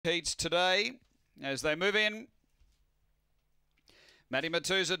heats today as they move in. Matty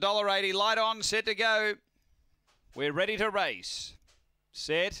Matuza, $1.80, light on, set to go. We're ready to race.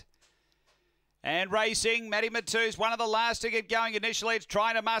 Set. And racing, Matty Matuza, one of the last to get going initially. It's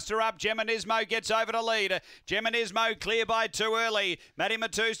trying to muster up. Gemanismo gets over to lead. Gemanismo clear by 2 early. Matty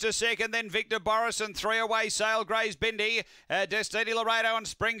Matuza to second, then Victor Boris and 3 away. Sail Grays Bindi, Destiny Laredo and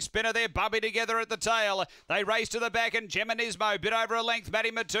Spring Spinner. They're bubby together at the tail. They race to the back and Gemanismo bit over a length. Matty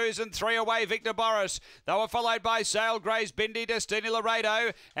Matuza and 3 away. Victor Boris. They were followed by Sail Grays Bindi, Destiny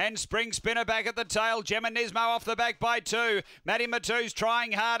Laredo and Spring Spinner back at the tail. Gemanismo off the back by 2. Matty Matuza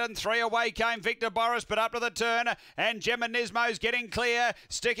trying hard and 3 away came Victor Boris, but up to the turn, and Gemanismo's getting clear,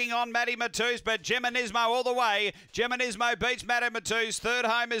 sticking on Matty Matuza, but Gemanismo all the way. Gemanismo beats Matty Matuza. Third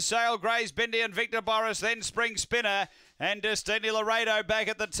home is Sail Grays Bindi and Victor Boris, then Spring Spinner and Destiny Laredo back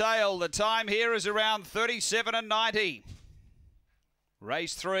at the tail. The time here is around 37:90.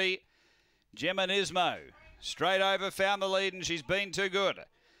 Race 3, Gemanismo straight over, found the lead, and she's been too good.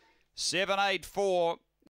 7-8-4.